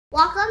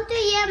Welcome to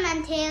Yam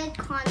and Taylor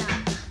Corner.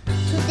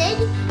 Today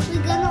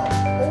we're gonna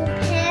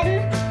open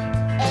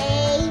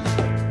a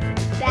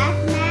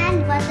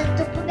Batman vs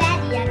Superman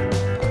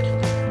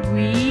Lego.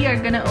 We are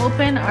gonna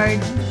open our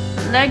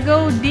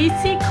Lego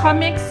DC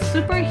Comics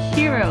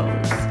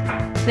superheroes.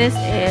 This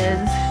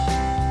is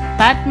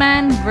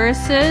Batman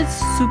vs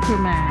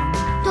Superman.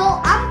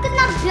 So I'm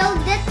gonna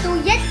build it to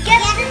get it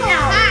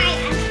out.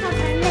 Hi, I'm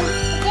Superman.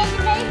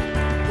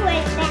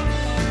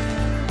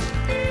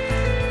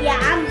 Yeah,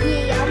 I'm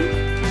Liam.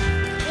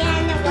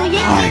 And we'll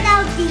get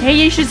out the... Hey,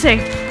 you should say,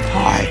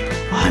 Hi,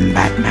 I'm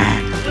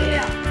Batman.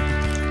 Yeah.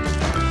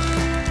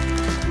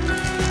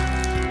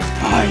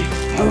 Hi,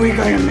 how are we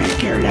going to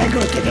make your Lego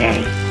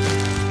today?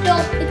 So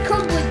it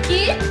comes with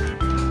this,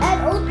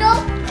 and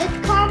also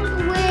it comes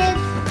with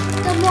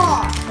the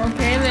ball.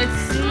 okay, let's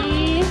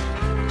see.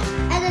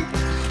 And it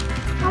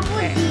comes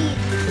with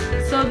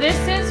these. So this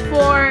is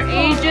for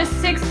ages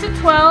 6 to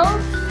 12.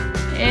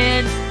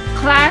 It's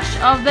Clash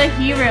of the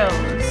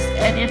Heroes.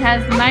 And it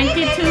has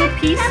 92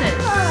 pieces.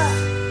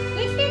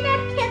 This is a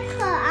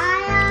picture,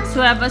 Aya. So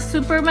we have a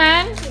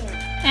Superman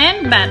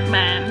and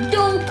Batman.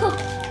 Don't cook.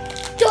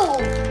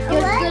 Don't.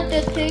 Just get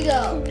the thing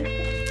out.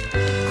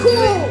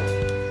 Cool.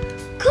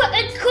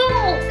 It's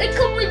cool. It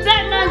comes with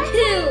Batman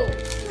too.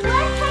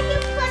 Why can you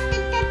put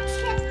in the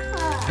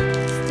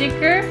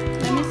Sticker.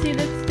 Let me see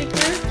the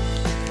sticker.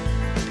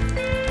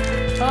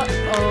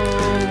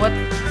 Uh-oh. What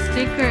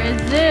sticker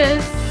is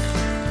this?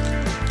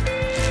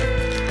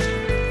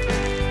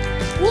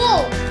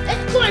 Whoa!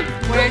 It's good.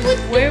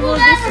 Where will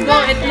this go?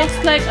 It looks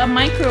like a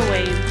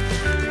microwave.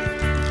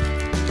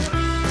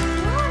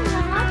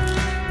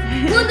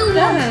 It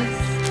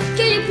does.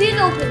 Can you please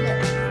open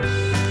it?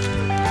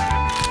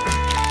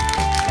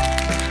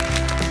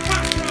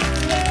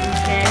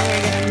 Okay,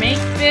 we're gonna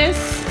make this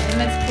and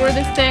let's pour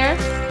this there.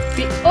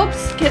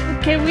 Oops!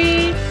 Can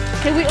we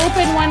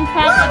open one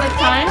pack at a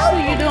time so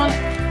you don't?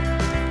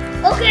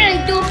 Okay,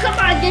 so come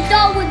on, get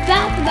on with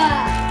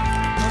Batman.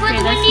 Okay,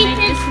 But let's we need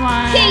make this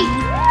one. cake.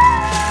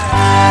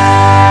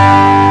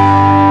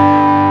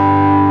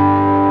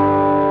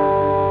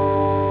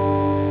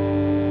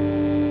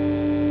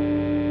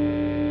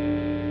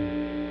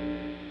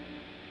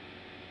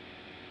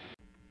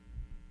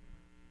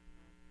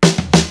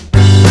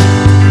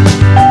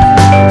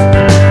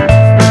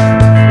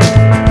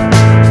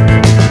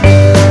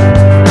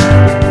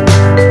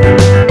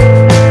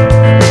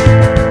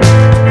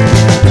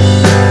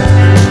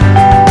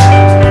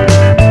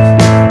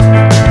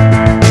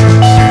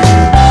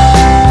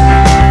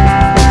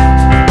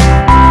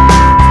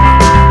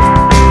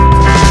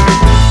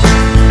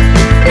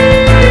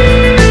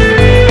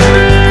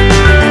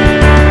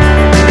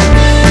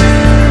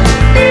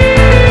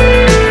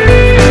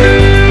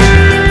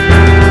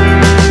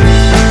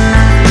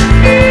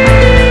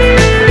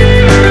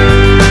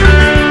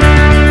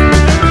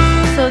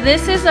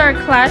 This is our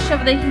Clash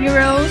of the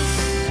Heroes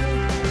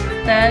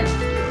that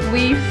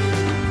we've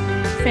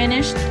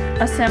finished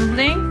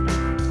assembling,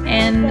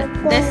 and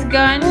this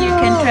gun you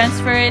can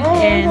transfer it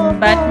in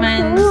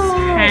Batman's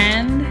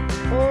hand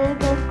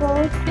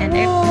and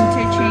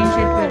interchange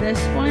it with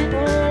this one,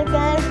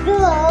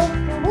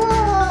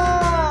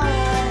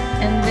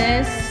 and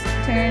this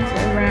turns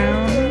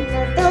around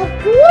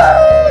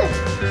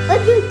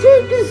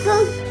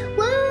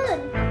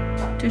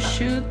to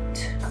shoot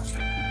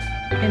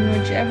in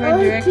whichever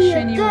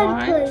direction you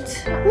want,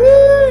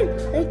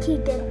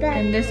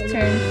 and this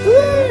turns.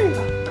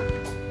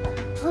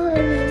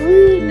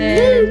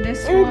 Then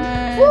this one, I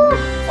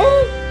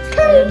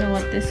don't know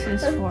what this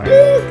is for, but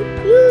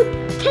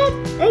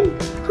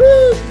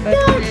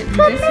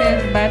this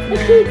is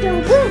Batman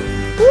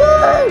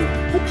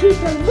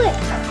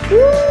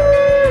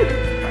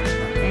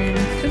and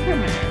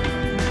Superman.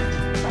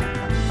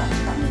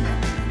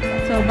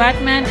 So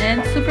Batman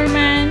and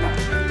Superman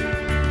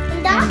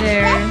and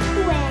their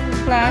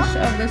Clash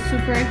of the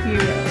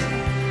Superheroes.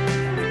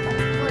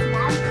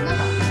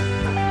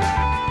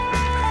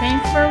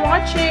 Thanks for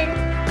watching.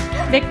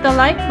 Click the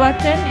like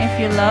button if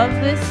you love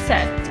this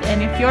set,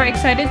 and if you're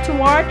excited to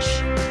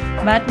watch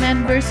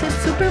Batman vs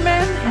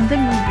Superman in the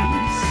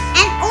movies.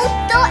 And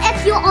also,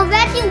 if you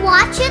already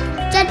watch it,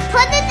 just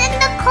put it in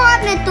the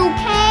comment,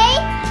 okay?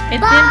 It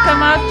didn't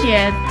come out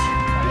yet.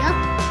 Yep.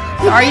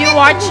 So are you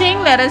watching?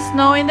 Let us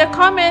know in the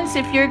comments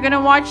if you're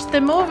gonna watch the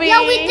movie.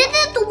 Yeah, we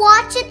didn't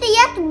watch it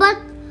yet, but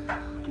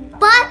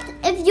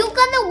if you're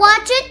gonna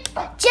watch it,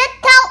 just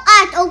tell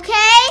us,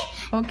 okay?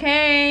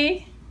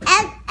 Okay.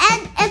 And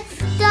if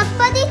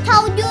somebody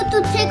told you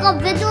to take a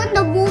video in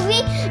the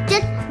movie,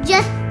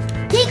 just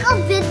take a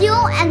video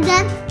and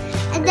then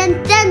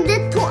send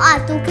it to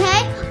us,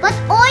 okay? But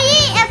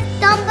only if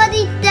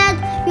somebody said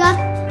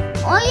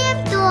only if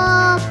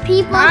the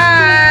people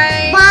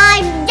Bye.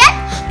 bye. Yes,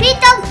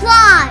 Peter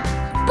fly.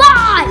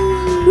 Bye.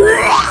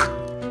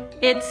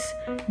 It's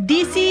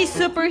DC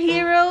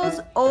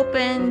Superheroes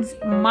opens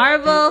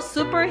Marvel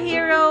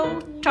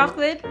Superhero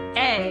Chocolate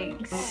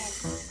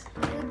Eggs.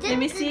 Let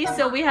me see.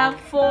 So we have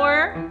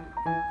 4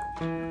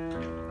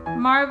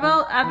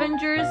 Marvel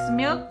Avengers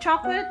Milk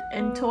Chocolate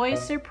and Toy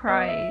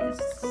Surprise.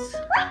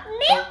 What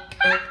milk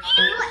chocolate?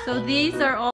 So these are all